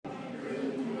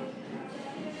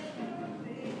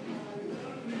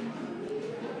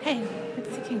Hey,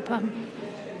 it's the King Plum.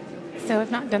 So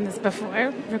I've not done this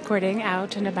before, recording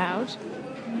out and about,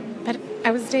 but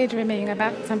I was daydreaming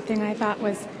about something I thought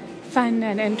was fun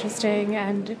and interesting,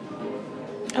 and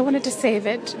I wanted to save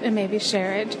it and maybe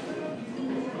share it.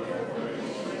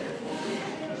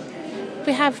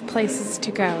 We have places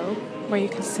to go where you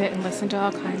can sit and listen to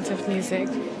all kinds of music,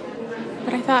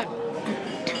 but I thought,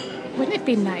 wouldn't it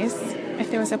be nice if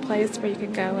there was a place where you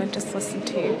could go and just listen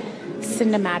to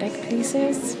cinematic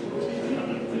pieces?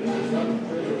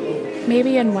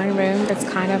 Maybe in one room that's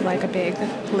kind of like a big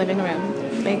living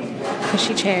room, big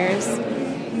cushy chairs,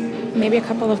 maybe a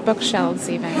couple of bookshelves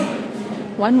even.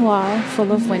 One wall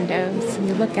full of windows, and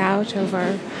you look out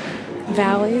over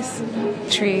valleys,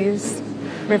 trees,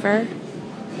 river.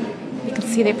 You can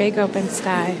see the big open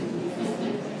sky.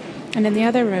 And in the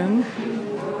other room,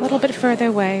 a little bit further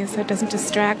away so it doesn't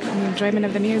distract from the enjoyment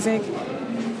of the music,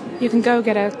 you can go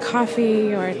get a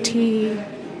coffee or a tea,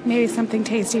 maybe something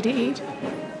tasty to eat.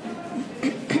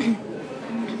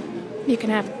 You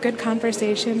can have good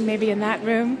conversation maybe in that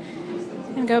room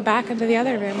and go back into the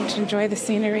other room to enjoy the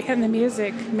scenery and the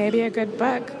music, maybe a good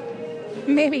book.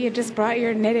 Maybe you just brought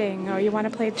your knitting or you want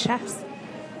to play chess.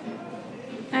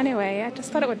 Anyway, I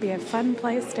just thought it would be a fun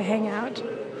place to hang out.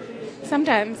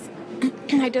 Sometimes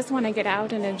I just want to get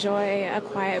out and enjoy a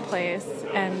quiet place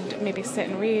and maybe sit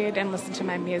and read and listen to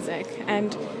my music.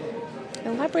 And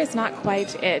the library is not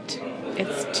quite it.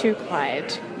 It's too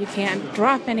quiet. You can't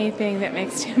drop anything that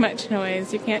makes too much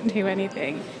noise. You can't do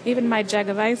anything. Even my jug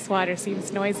of ice water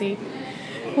seems noisy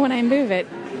when I move it.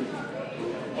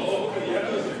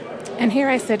 And here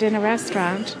I sit in a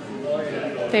restaurant.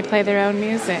 They play their own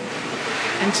music.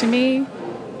 And to me,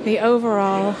 the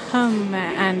overall hum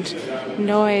and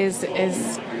noise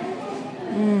is,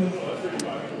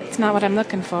 it's not what I'm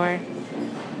looking for.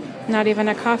 Not even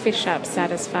a coffee shop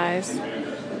satisfies.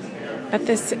 But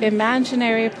this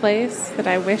imaginary place that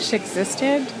I wish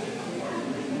existed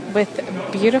with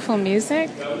beautiful music,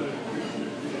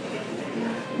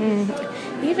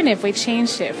 even if we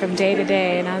changed it from day to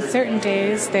day, and on certain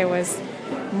days there was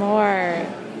more,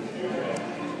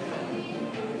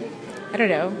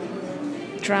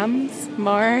 drums,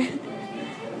 more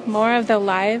of the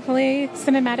lively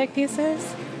cinematic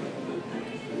pieces.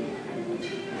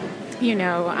 You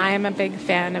know, I am a big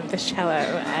fan of the cello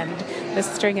and the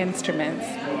string instruments,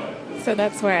 so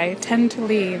that's where I tend to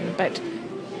lean, but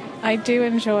I do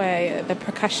enjoy the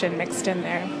percussion mixed in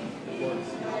there.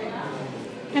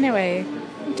 Anyway,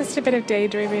 just a bit of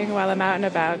daydreaming while I'm out and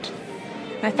about.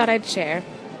 I thought I'd share,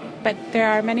 but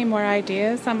there are many more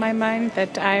ideas on my mind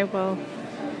that I will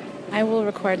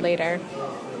record later.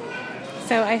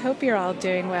 So I hope you're all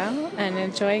doing well and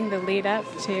enjoying the lead up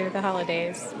to the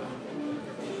holidays.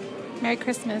 Merry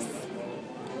Christmas.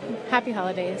 Happy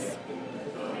holidays.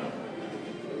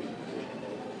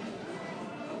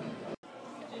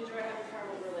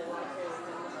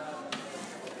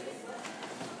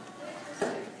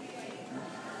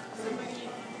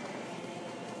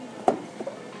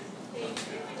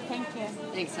 Thank you.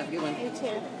 Thanks, have a good one. You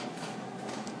too.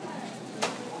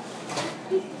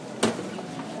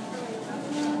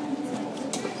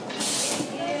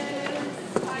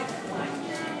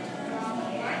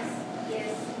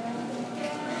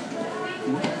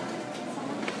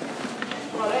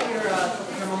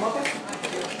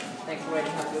 Thanks for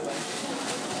waiting. Have a good one.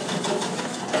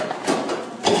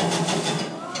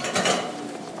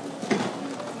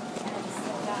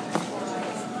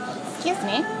 Excuse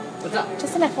me. What's up?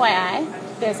 Just an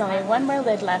FYI, there's only one more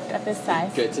lid left of this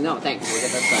size. Good to know. Thanks. We'll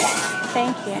get that started.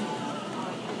 Thank you.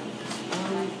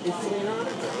 Is Selena on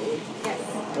it? Yes.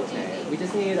 Okay. We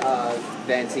just need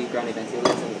venti, grande venti.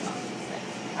 Let's in the top.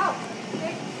 Oh,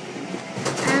 okay.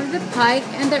 I have the Pike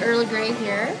and the Earl Grey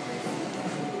here.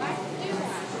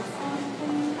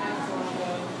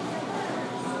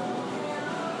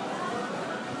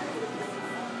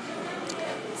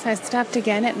 So I stopped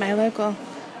again at my local...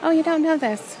 Oh, you don't know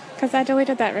this, because I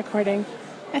deleted that recording.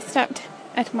 I stopped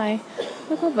at my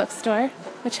local bookstore,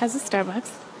 which has a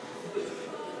Starbucks,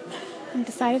 and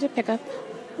decided to pick up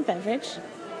a beverage.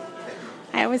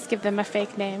 I always give them a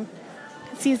fake name.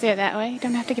 It's easier that way. You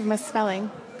don't have to give them a spelling.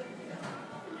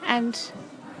 And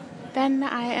then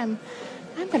I'm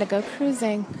going to go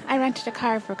cruising. I rented a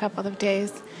car for a couple of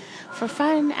days for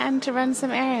fun and to run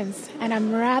some errands, and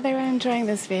I'm rather enjoying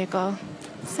this vehicle.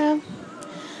 So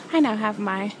I now have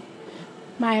my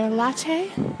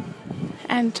latte,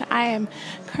 and I am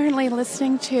currently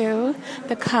listening to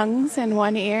the Kungs in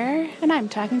one ear, and I'm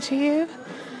talking to you.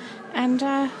 And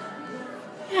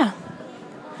yeah,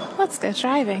 let's go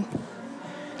driving.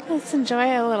 Let's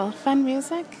enjoy a little fun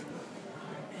music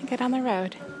and get on the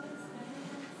road.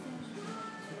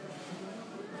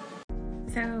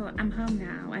 So I'm home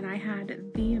now, and I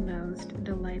had the most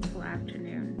delightful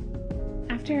afternoon.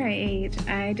 After I ate,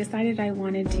 I decided I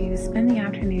wanted to spend the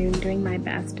afternoon doing my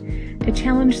best to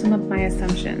challenge some of my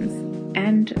assumptions,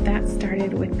 and that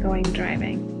started with going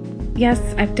driving. Yes,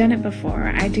 I've done it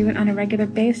before. I do it on a regular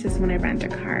basis when I rent a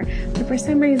car, but for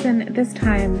some reason, this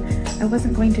time, I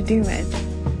wasn't going to do it.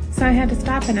 So I had to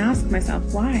stop and ask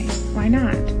myself, why? Why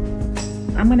not?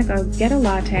 I'm gonna go get a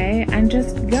latte and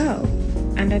just go.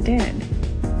 And I did.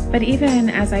 But even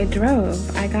as I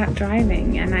drove, I got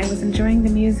driving and I was enjoying the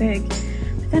music.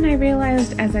 But then I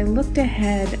realized as I looked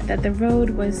ahead that the road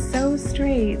was so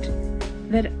straight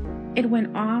that it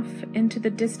went off into the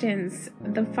distance,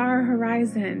 the far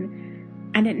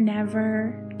horizon, and it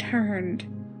never turned.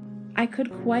 I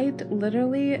could quite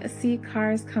literally see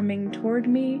cars coming toward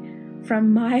me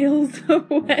from miles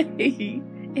away.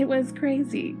 It was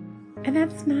crazy. And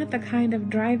that's not the kind of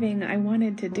driving I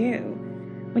wanted to do.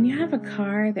 When you have a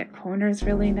car that corners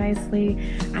really nicely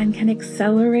and can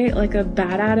accelerate like a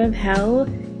bat out of hell,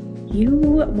 you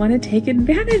want to take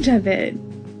advantage of it.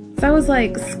 So I was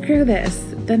like, screw this.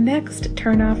 The next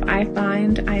turnoff I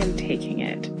find, I am taking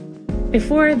it.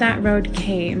 Before that road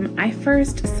came, I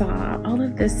first saw all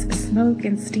of this smoke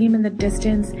and steam in the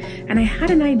distance, and I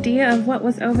had an idea of what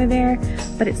was over there,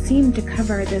 but it seemed to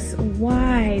cover this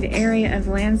wide area of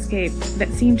landscape that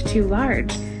seemed too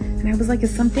large. And I was like,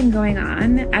 is something going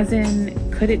on? As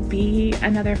in, could it be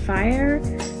another fire?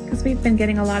 Because we've been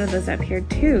getting a lot of those up here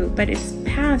too, but it's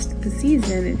past the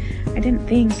season. I didn't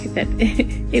think that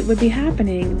it would be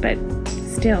happening, but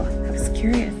still, I was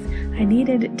curious. I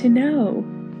needed to know.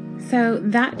 So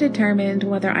that determined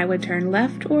whether I would turn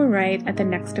left or right at the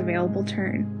next available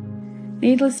turn.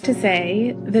 Needless to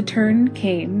say, the turn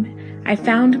came. I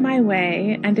found my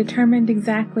way and determined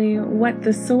exactly what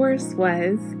the source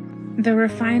was. The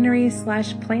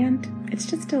refinery/plant, it's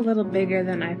just a little bigger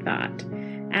than I thought.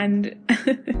 And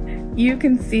you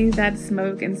can see that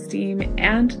smoke and steam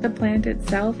and the plant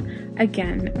itself,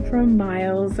 again, from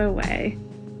miles away.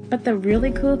 But the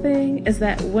really cool thing is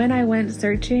that when I went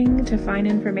searching to find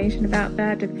information about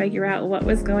that, to figure out what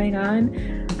was going on,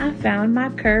 I found my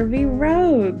curvy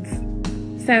roads.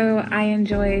 So I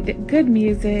enjoyed good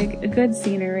music, good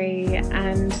scenery,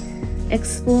 and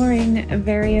exploring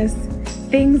various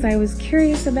things I was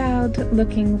curious about,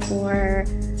 looking for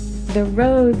the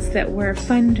roads that were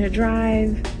fun to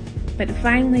drive. But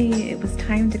finally, it was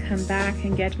time to come back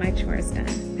and get my chores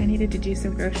done. I needed to do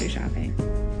some grocery shopping.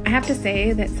 I have to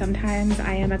say that sometimes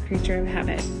I am a creature of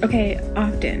habit. Okay,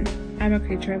 often I'm a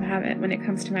creature of habit when it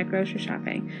comes to my grocery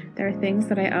shopping. There are things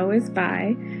that I always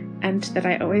buy and that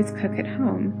I always cook at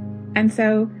home. And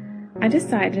so I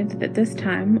decided that this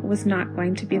time was not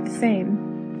going to be the same.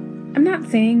 I'm not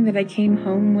saying that I came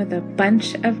home with a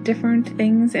bunch of different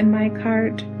things in my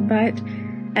cart, but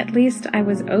at least I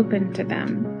was open to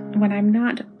them when I'm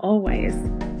not always.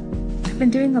 I've been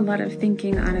doing a lot of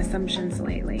thinking on assumptions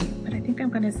lately, but I think I'm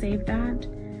going to save that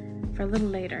for a little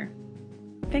later.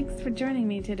 Thanks for joining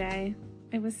me today.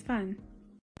 It was fun.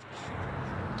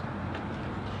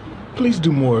 Please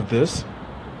do more of this.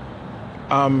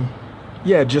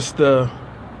 Just the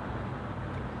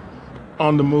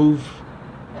on the move,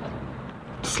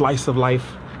 slice of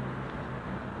life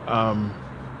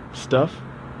stuff.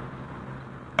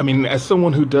 I mean, as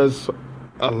someone who does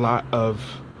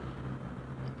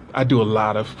I do a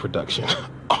lot of production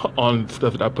on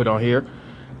stuff that I put on here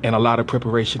and a lot of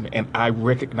preparation, and I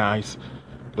recognize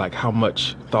like how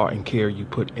much thought and care you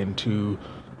put into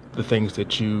the things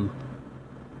that you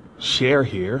share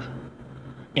here,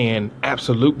 and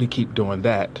absolutely keep doing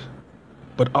that,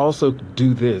 but also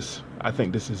do this. I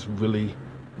think this is really,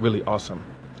 really awesome.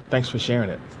 Thanks for sharing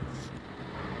it.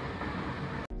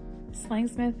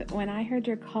 Slangsmith, when I heard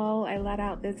your call, I let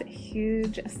out this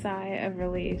huge sigh of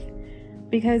relief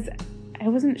because I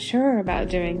wasn't sure about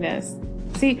doing this.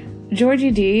 See,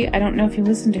 Georgie D, I don't know if you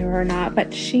listened to her or not,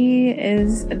 but she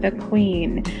is the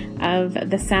queen of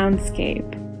the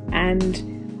soundscape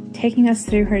and taking us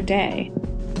through her day.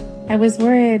 I was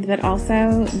worried that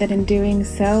also that in doing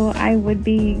so, I would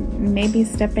be maybe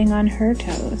stepping on her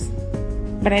toes.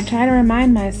 But I try to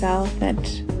remind myself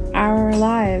that our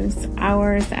lives,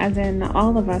 ours as in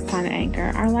all of us on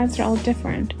Anchor, our lives are all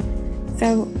different.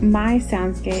 So my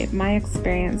soundscape, my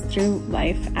experience through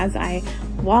life as I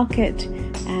walk it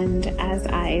and as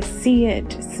I see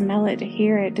it, smell it,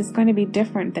 hear it, is going to be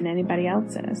different than anybody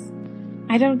else's.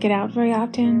 I don't get out very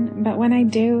often, but when I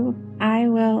do, I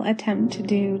will attempt to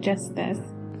do just this.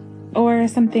 Or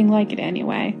something like it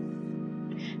anyway.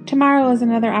 Tomorrow is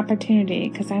another opportunity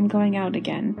because I'm going out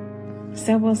again.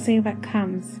 So we'll see what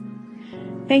comes.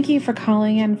 Thank you for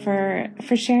calling and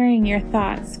for sharing your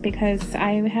thoughts, because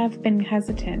I have been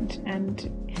hesitant and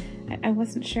I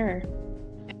wasn't sure.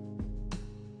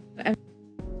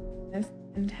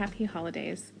 And happy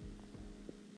holidays.